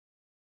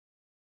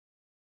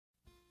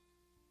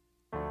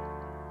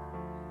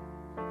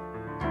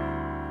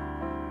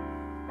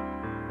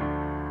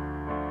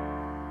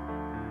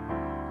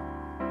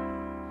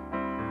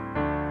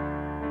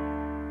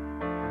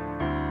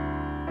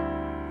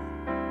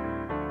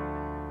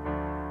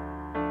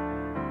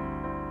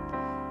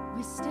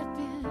we step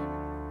in.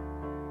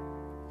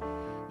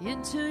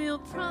 Into your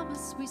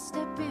promise, we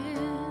step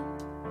in.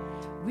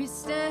 We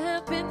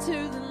step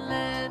into the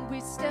land, we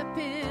step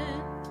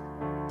in.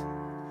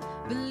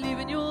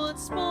 Believing you're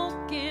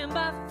unspoken,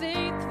 by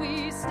faith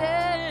we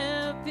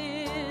step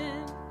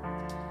in.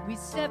 We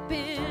step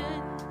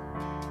in.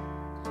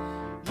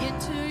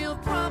 Into your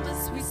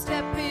promise, we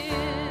step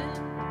in.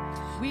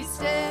 We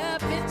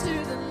step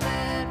into the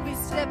land, we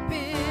step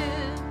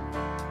in.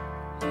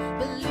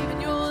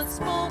 Believing you're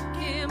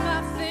unspoken,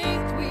 by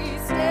faith we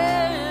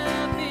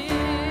step in.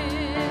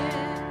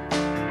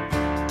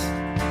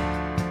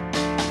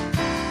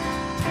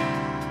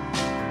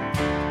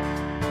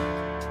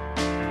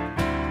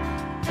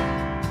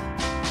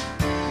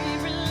 We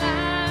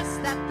realize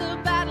that the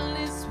battle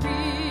is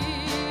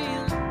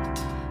real,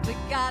 but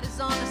God is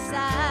on our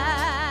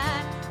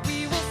side.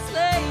 We will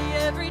slay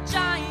every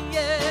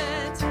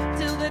giant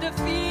till they're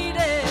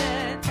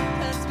defeated,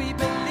 'cause we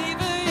believe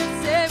who you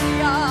say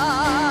we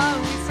are.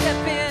 We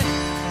step in.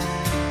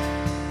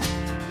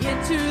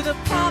 Into the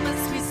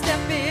promise, we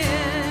step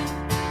in.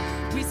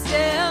 We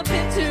step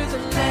into the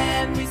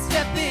land, we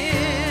step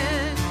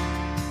in.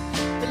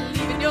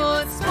 Believing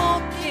you're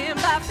spoken,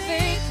 by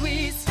faith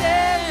we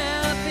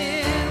step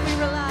in.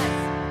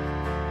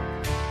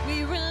 We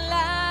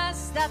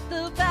realize that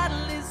the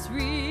battle is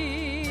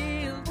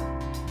real,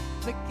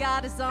 but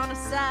God is on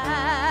our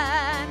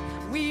side.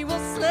 We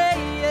will slay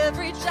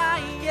every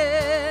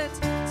giant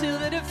till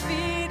they're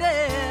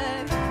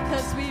defeated,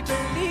 'cause we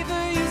believe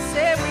who you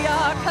say we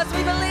are. 'Cause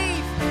we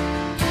believe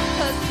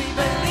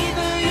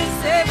who you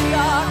say we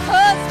are.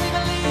 'Cause we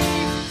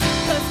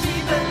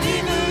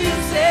believe who you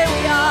say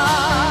we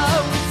are.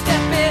 We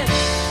step in.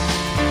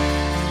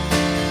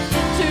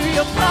 Into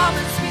your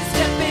promise, we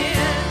step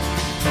in.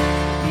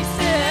 We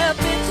step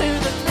into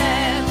the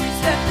land, we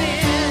step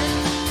in.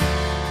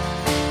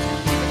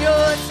 Believing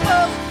you're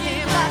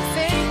spoken, by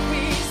faith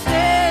we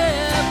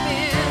step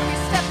in. We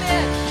step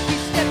in, we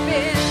step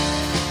in.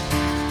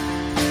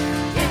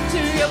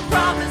 Into your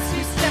promise,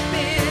 we step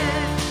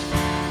in.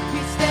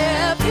 We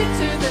step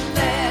into the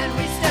land,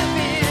 we step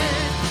in.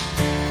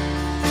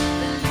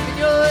 Believing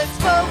you're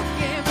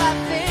spoken, by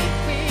faith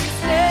we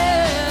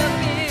step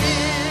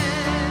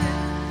in.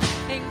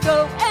 And go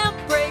and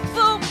break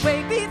the way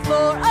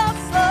before us,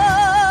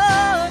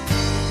 Lord.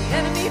 The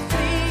enemy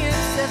flee in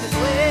 7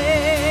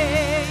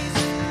 ways.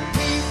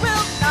 We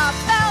will not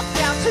bow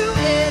down to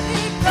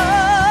any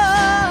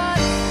God.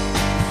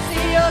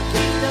 See your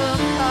kingdom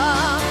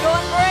come. Go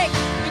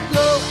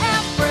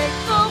and break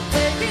the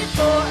way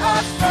before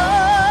us,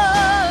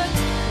 Lord.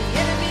 The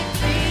enemy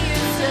flee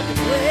in 7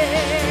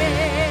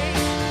 ways.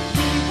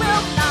 We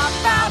will not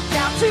bow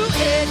down to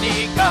any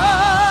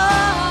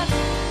God.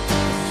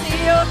 See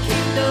your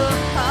kingdom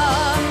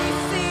come.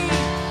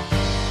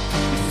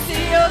 We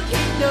see your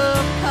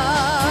kingdom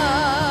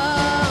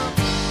come.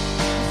 We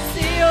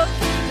see your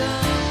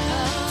kingdom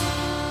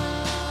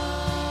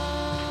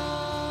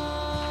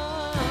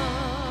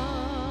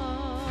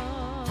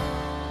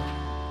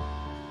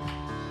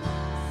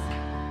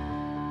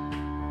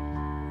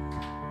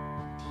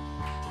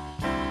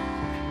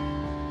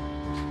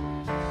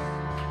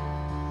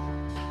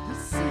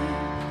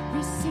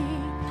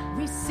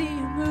We see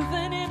you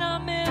moving in our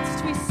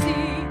midst. We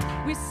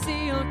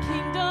see your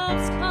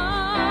kingdoms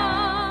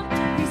come.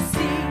 We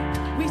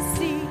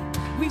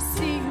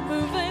see you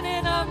moving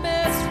in our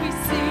midst. We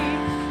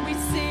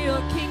see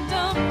your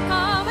kingdom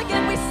come.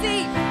 Again, we see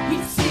you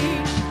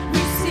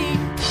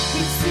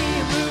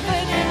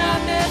moving in our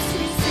midst.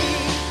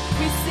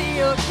 We see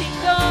your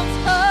kingdoms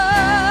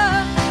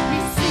come. We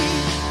see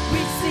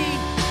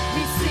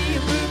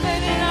you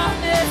moving in our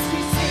midst.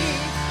 We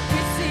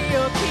see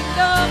your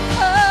kingdom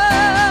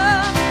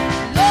come.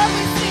 Lord,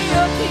 we see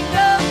your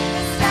kingdom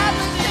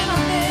established in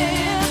our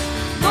midst.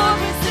 Lord,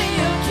 we see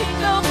your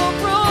kingdom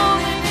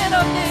ruling in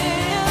our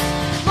midst.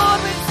 Lord,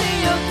 we see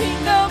your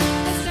kingdom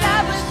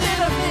established in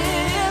our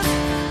midst.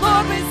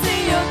 Lord, we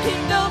see your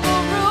kingdom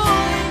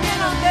ruling in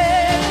our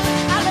midst.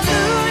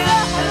 Hallelujah,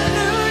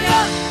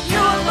 hallelujah, you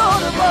are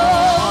Lord of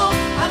all.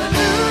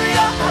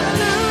 Hallelujah,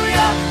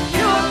 hallelujah,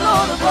 you are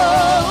Lord of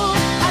all.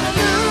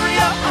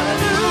 Hallelujah,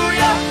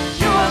 hallelujah,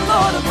 you are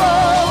Lord of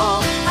all.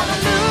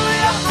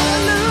 Hallelujah,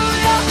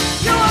 hallelujah,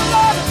 you are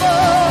Lord of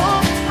all.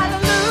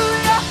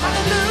 Hallelujah,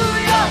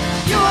 hallelujah,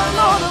 you are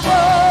Lord of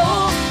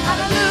all.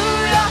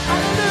 Hallelujah,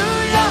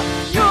 hallelujah,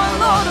 you are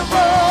Lord of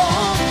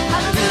all.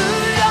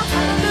 Hallelujah,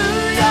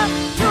 hallelujah,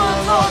 you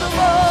are Lord of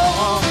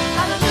all.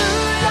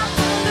 Hallelujah,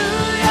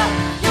 hallelujah,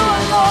 you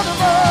are Lord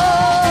of all.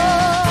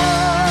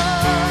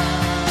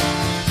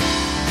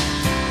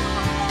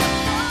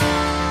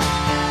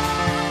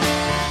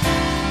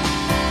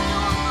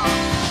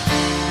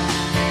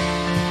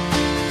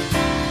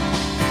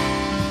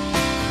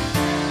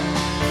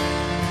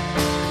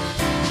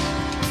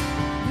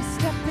 We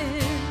step in.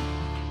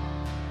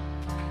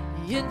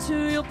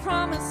 Into your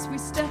promise, we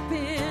step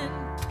in.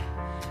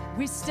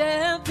 We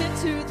step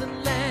into the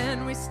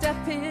land, we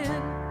step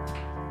in.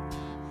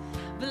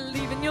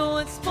 Believing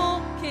your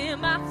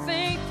unspoken, by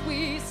faith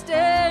we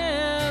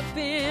step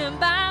in.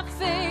 By faith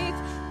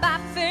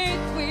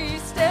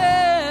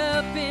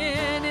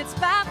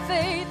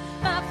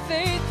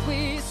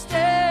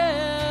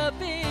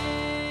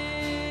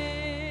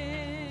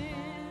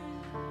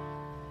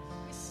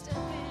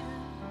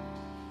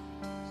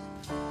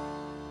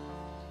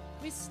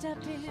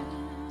step in.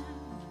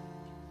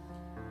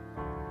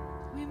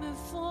 We move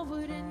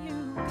forward in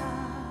you,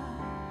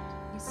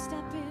 God. We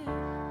step in.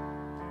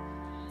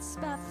 It's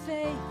by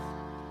faith,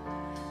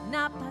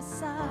 not by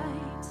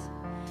sight.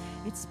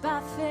 It's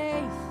by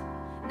faith,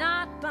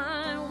 not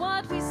by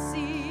what we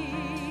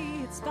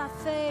see. It's by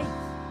faith.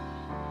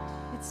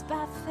 It's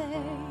by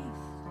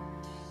faith.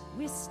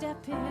 We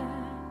step in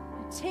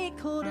and take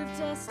hold of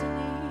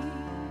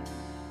destiny.